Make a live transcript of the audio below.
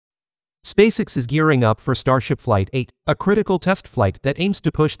SpaceX is gearing up for Starship Flight 8, a critical test flight that aims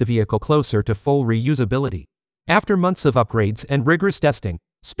to push the vehicle closer to full reusability. After months of upgrades and rigorous testing,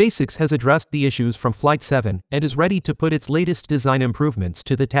 SpaceX has addressed the issues from Flight 7 and is ready to put its latest design improvements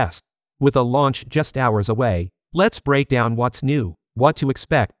to the test. With a launch just hours away, let's break down what's new, what to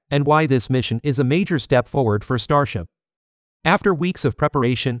expect, and why this mission is a major step forward for Starship. After weeks of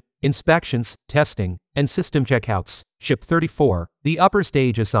preparation, inspections, testing, and system checkouts, Ship 34, the upper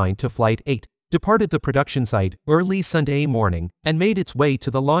stage assigned to Flight 8, departed the production site early Sunday morning and made its way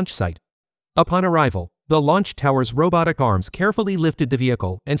to the launch site. Upon arrival, the launch tower's robotic arms carefully lifted the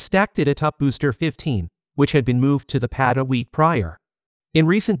vehicle and stacked it atop Booster 15, which had been moved to the pad a week prior. In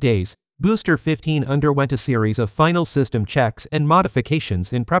recent days, Booster 15 underwent a series of final system checks and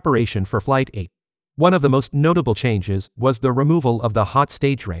modifications in preparation for Flight 8. One of the most notable changes was the removal of the hot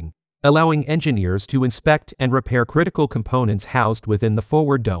stage ring, allowing engineers to inspect and repair critical components housed within the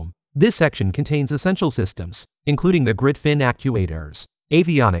forward dome. This section contains essential systems, including the grid fin actuators,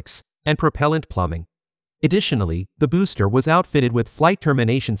 avionics, and propellant plumbing. Additionally, the booster was outfitted with flight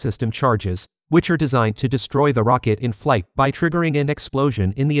termination system charges, which are designed to destroy the rocket in flight by triggering an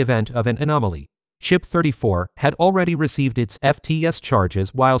explosion in the event of an anomaly. Ship 34 had already received its FTS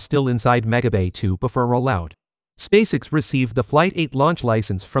charges while still inside Megabay 2 before rollout. SpaceX received the Flight 8 launch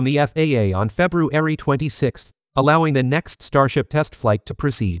license from the FAA on February 26, allowing the next Starship test flight to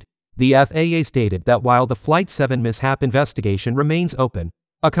proceed. The FAA stated that while the Flight 7 mishap investigation remains open,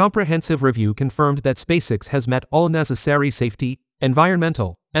 a comprehensive review confirmed that SpaceX has met all necessary safety,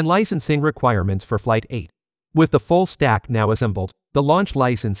 environmental, and licensing requirements for Flight 8. With the full stack now assembled, the launch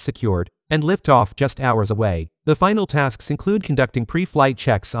license secured, and liftoff just hours away, the final tasks include conducting pre-flight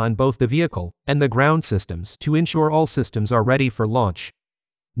checks on both the vehicle and the ground systems to ensure all systems are ready for launch.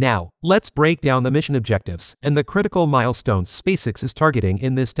 Now, let's break down the mission objectives and the critical milestones SpaceX is targeting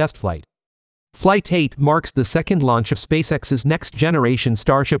in this test flight. Flight 8 marks the second launch of SpaceX's next-generation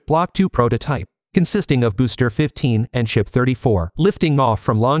Starship Block 2 prototype, consisting of Booster 15 and Ship 34, lifting off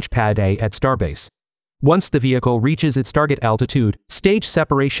from Launch Pad A at Starbase. Once the vehicle reaches its target altitude, stage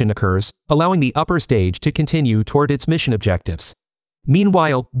separation occurs, allowing the upper stage to continue toward its mission objectives.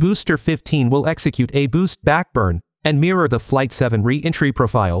 Meanwhile, Booster 15 will execute a boost backburn and mirror the Flight 7 re-entry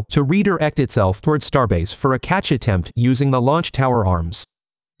profile to redirect itself toward Starbase for a catch attempt using the launch tower arms.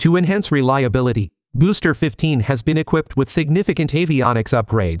 To enhance reliability, Booster 15 has been equipped with significant avionics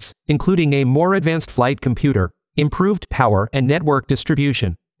upgrades, including a more advanced flight computer, improved power and network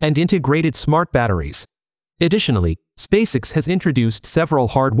distribution, and integrated smart batteries. Additionally, SpaceX has introduced several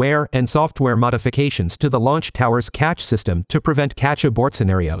hardware and software modifications to the launch tower's catch system to prevent catch abort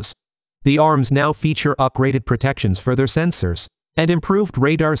scenarios. The arms now feature upgraded protections for their sensors and improved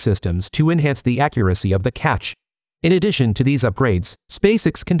radar systems to enhance the accuracy of the catch. In addition to these upgrades,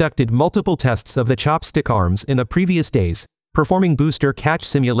 SpaceX conducted multiple tests of the chopstick arms in the previous days, performing booster catch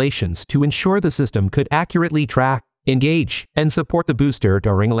simulations to ensure the system could accurately track, engage, and support the booster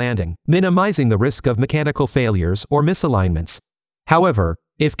during landing, minimizing the risk of mechanical failures or misalignments. However,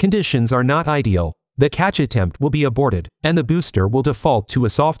 if conditions are not ideal, the catch attempt will be aborted, and the booster will default to a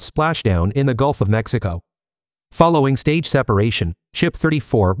soft splashdown in the Gulf of Mexico. Following stage separation, Ship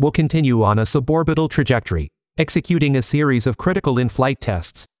 34 will continue on a suborbital trajectory, executing a series of critical in-flight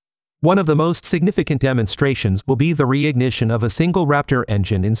tests. One of the most significant demonstrations will be the reignition of a single Raptor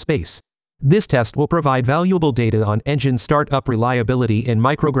engine in space. This test will provide valuable data on engine startup reliability in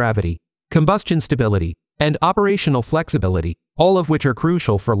microgravity, combustion stability, and operational flexibility, all of which are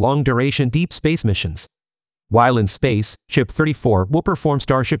crucial for long-duration deep space missions. While in space, Ship 34 will perform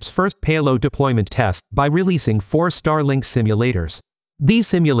Starship's first payload deployment test by releasing 4 Starlink simulators. These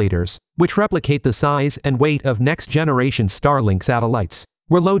simulators, which replicate the size and weight of next-generation Starlink satellites,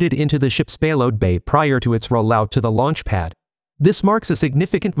 were loaded into the ship's payload bay prior to its rollout to the launch pad. This marks a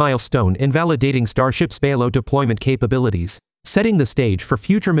significant milestone in validating Starship's payload deployment capabilities, setting the stage for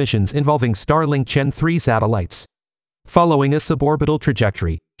future missions involving Starlink Gen 3 satellites. Following a suborbital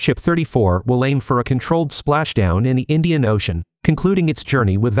trajectory, Ship 34 will aim for a controlled splashdown in the Indian Ocean, concluding its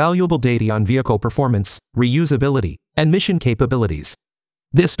journey with valuable data on vehicle performance, reusability, and mission capabilities.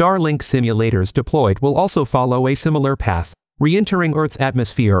 The Starlink simulators deployed will also follow a similar path, re-entering Earth's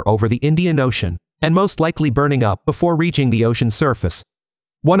atmosphere over the Indian Ocean, and most likely burning up before reaching the ocean surface.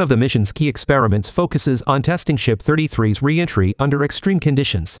 One of the mission's key experiments focuses on testing Ship 33's re-entry under extreme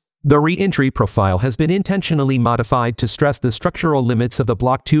conditions. The re-entry profile has been intentionally modified to stress the structural limits of the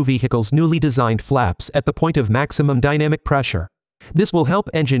Block 2 vehicle's newly designed flaps at the point of maximum dynamic pressure. This will help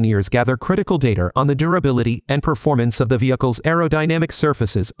engineers gather critical data on the durability and performance of the vehicle's aerodynamic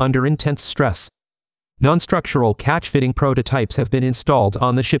surfaces under intense stress. Non-structural catch-fitting prototypes have been installed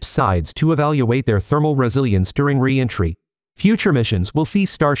on the ship's sides to evaluate their thermal resilience during re-entry. Future missions will see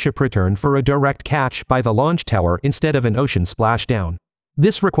Starship return for a direct catch by the launch tower instead of an ocean splashdown.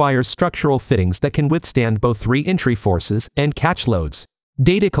 This requires structural fittings that can withstand both re-entry forces and catch loads.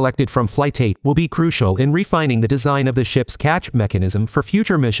 Data collected from Flight 8 will be crucial in refining the design of the ship's catch mechanism for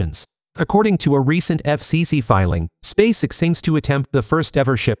future missions. According to a recent FCC filing, SpaceX aims to attempt the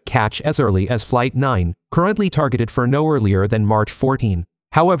first-ever ship catch as early as Flight 9, currently targeted for no earlier than March 14.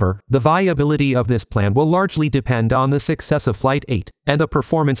 However, the viability of this plan will largely depend on the success of Flight 8 and the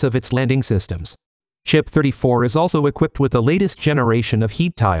performance of its landing systems. Ship 34 is also equipped with the latest generation of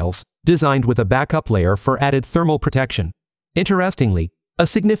heat tiles, designed with a backup layer for added thermal protection. Interestingly, a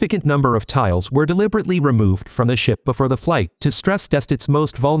significant number of tiles were deliberately removed from the ship before the flight to stress test its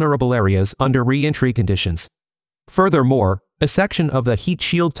most vulnerable areas under re-entry conditions. Furthermore, a section of the heat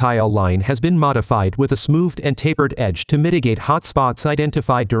shield tile line has been modified with a smoothed and tapered edge to mitigate hot spots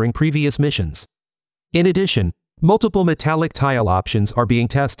identified during previous missions. In addition, multiple metallic tile options are being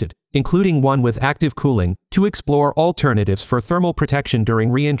tested, including one with active cooling, to explore alternatives for thermal protection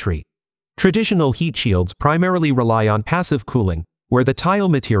during re-entry. Traditional heat shields primarily rely on passive cooling, where the tile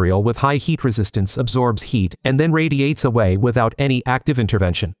material with high heat resistance absorbs heat and then radiates away without any active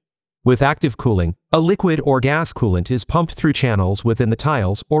intervention. With active cooling, a liquid or gas coolant is pumped through channels within the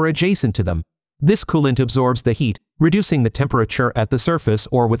tiles or adjacent to them. This coolant absorbs the heat, reducing the temperature at the surface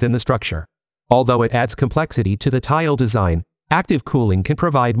or within the structure. Although it adds complexity to the tile design, active cooling can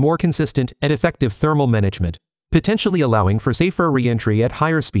provide more consistent and effective thermal management, potentially allowing for safer re-entry at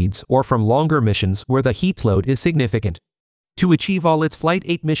higher speeds or from longer missions where the heat load is significant. To achieve all its Flight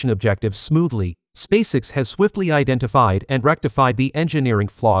 8 mission objectives smoothly, SpaceX has swiftly identified and rectified the engineering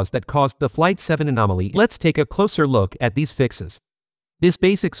flaws that caused the Flight 7 anomaly. Let's take a closer look at these fixes. This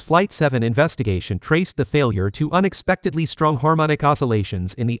SpaceX Flight 7 investigation traced the failure to unexpectedly strong harmonic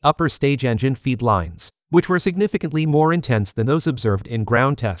oscillations in the upper stage engine feed lines, which were significantly more intense than those observed in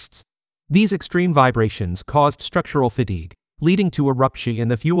ground tests. These extreme vibrations caused structural fatigue, leading to a rupture in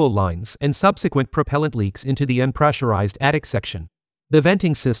the fuel lines and subsequent propellant leaks into the unpressurized attic section. The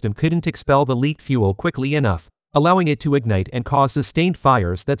venting system couldn't expel the leaked fuel quickly enough, allowing it to ignite and cause sustained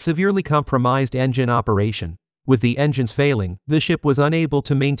fires that severely compromised engine operation. With the engines failing, the ship was unable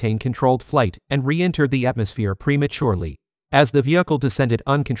to maintain controlled flight and re-entered the atmosphere prematurely. As the vehicle descended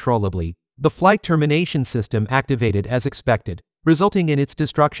uncontrollably, the flight termination system activated as expected, resulting in its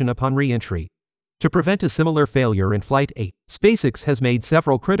destruction upon re-entry. To prevent a similar failure in Flight 8, SpaceX has made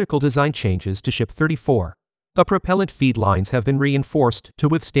several critical design changes to Ship 34. The propellant feed lines have been reinforced to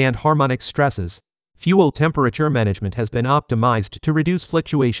withstand harmonic stresses. Fuel temperature management has been optimized to reduce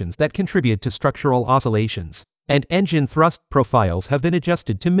fluctuations that contribute to structural oscillations, and engine thrust profiles have been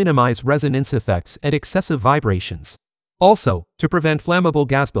adjusted to minimize resonance effects and excessive vibrations. Also, to prevent flammable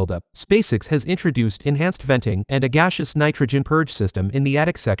gas buildup, SpaceX has introduced enhanced venting and a gaseous nitrogen purge system in the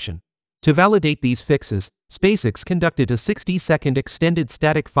attic section. To validate these fixes, SpaceX conducted a 60-second extended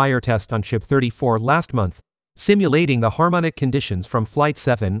static fire test on Ship 34 last month, simulating the harmonic conditions from Flight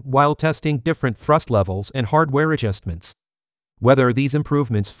 7 while testing different thrust levels and hardware adjustments. Whether these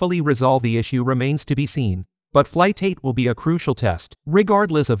improvements fully resolve the issue remains to be seen, but Flight 8 will be a crucial test.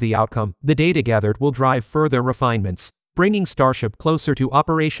 Regardless of the outcome, the data gathered will drive further refinements, bringing Starship closer to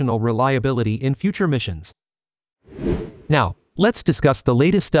operational reliability in future missions. Now, let's discuss the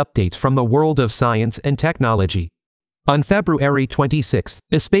latest updates from the world of science and technology. On February 26,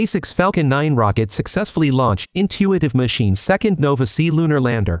 a SpaceX Falcon 9 rocket successfully launched Intuitive Machines' second Nova C lunar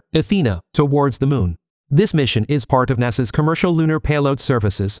lander, Athena, towards the Moon. This mission is part of NASA's Commercial Lunar Payload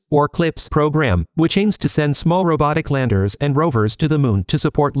Services, or CLPS, program, which aims to send small robotic landers and rovers to the Moon to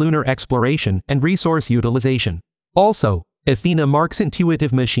support lunar exploration and resource utilization. Also, Athena marks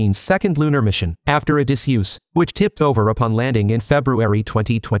Intuitive Machines' second lunar mission, after Odysseus, which tipped over upon landing in February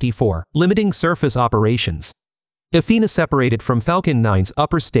 2024, limiting surface operations. Athena separated from Falcon 9's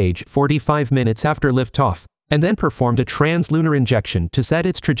upper stage 45 minutes after liftoff, and then performed a trans-lunar injection to set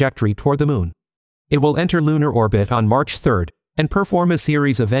its trajectory toward the Moon. It will enter lunar orbit on March 3 and perform a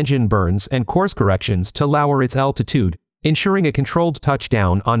series of engine burns and course corrections to lower its altitude, ensuring a controlled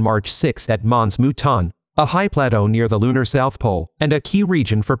touchdown on March 6 at Mons Mouton, a high plateau near the lunar South Pole and a key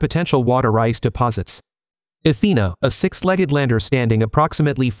region for potential water ice deposits. Athena, a six-legged lander standing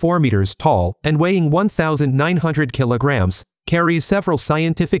approximately 4 meters tall and weighing 1,900 kilograms, carries several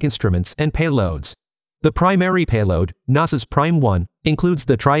scientific instruments and payloads. The primary payload, NASA's Prime 1, includes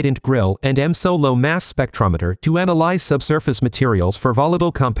the Trident Grill and M-SOLO mass spectrometer to analyze subsurface materials for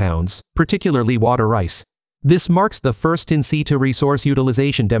volatile compounds, particularly water ice. This marks the first in situ resource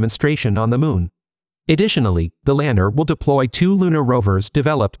utilization demonstration on the Moon. Additionally, the lander will deploy 2 lunar rovers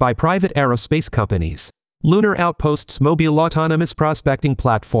developed by private aerospace companies. Lunar Outpost's Mobile Autonomous Prospecting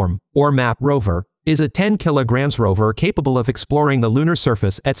Platform, or MAP rover, is a 10 kg rover capable of exploring the lunar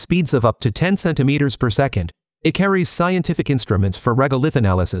surface at speeds of up to 10 centimeters per second. It carries scientific instruments for regolith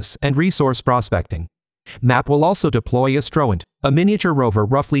analysis and resource prospecting. MAP will also deploy Astroant, a miniature rover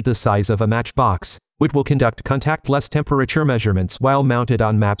roughly the size of a matchbox, which will conduct contactless temperature measurements while mounted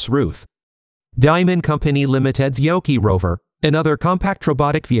on MAP's roof. Diamond Company Limited's Yoki rover, another compact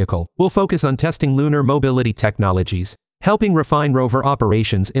robotic vehicle, will focus on testing lunar mobility technologies, helping refine rover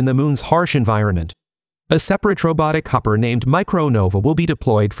operations in the Moon's harsh environment. A separate robotic hopper named Micronova will be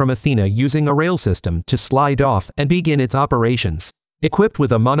deployed from Athena using a rail system to slide off and begin its operations. Equipped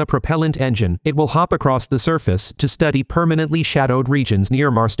with a monopropellant engine, it will hop across the surface to study permanently shadowed regions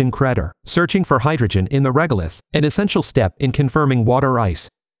near Marsden Crater, searching for hydrogen in the regolith, an essential step in confirming water ice.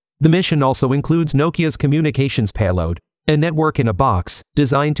 The mission also includes Nokia's communications payload, a network in a box,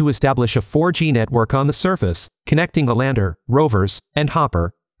 designed to establish a 4G network on the surface, connecting the lander, rovers, and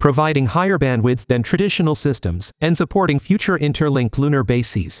hopper, providing higher bandwidth than traditional systems, and supporting future interlinked lunar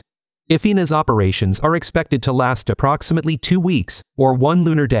bases. Athena's operations are expected to last approximately 2 weeks, or 1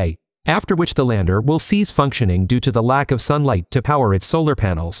 lunar day, after which the lander will cease functioning due to the lack of sunlight to power its solar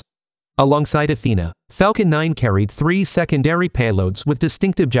panels. Alongside Athena, Falcon 9 carried 3 secondary payloads with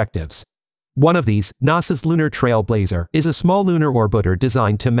distinct objectives. One of these, NASA's Lunar Trailblazer, is a small lunar orbiter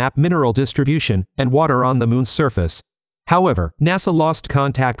designed to map mineral distribution and water on the Moon's surface. However, NASA lost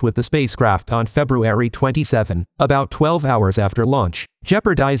contact with the spacecraft on February 27, about 12 hours after launch,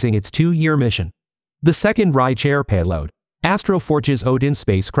 jeopardizing its 2-year mission. The second rideshare payload, AstroForge's Odin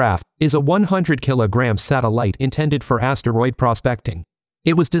spacecraft, is a 100 kg satellite intended for asteroid prospecting.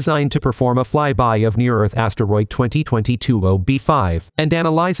 It was designed to perform a flyby of near-Earth asteroid 2022 OB5 and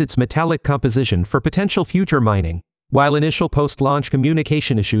analyze its metallic composition for potential future mining. While initial post-launch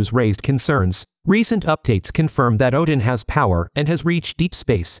communication issues raised concerns, recent updates confirm that Odin has power and has reached deep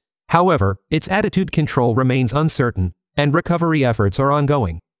space. However, its attitude control remains uncertain, and recovery efforts are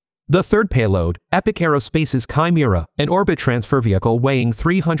ongoing. The third payload, Epic Aerospace's Chimera, an orbit transfer vehicle weighing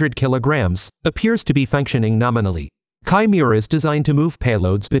 300 kilograms, appears to be functioning nominally. Chimera is designed to move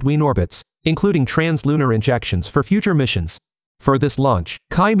payloads between orbits, including translunar injections for future missions. For this launch,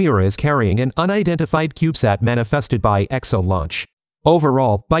 Chimera is carrying an unidentified CubeSat manifested by ExoLaunch.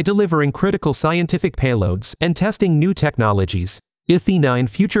 Overall, by delivering critical scientific payloads and testing new technologies, Athena and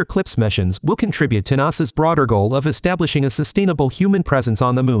future CLIPS missions will contribute to NASA's broader goal of establishing a sustainable human presence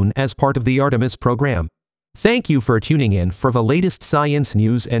on the Moon as part of the Artemis program. Thank you for tuning in for the latest science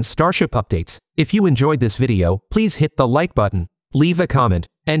news and Starship updates. If you enjoyed this video, please hit the like button, leave a comment,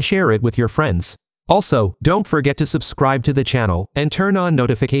 and share it with your friends. Also, don't forget to subscribe to the channel and turn on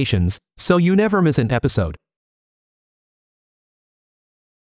notifications so you never miss an episode.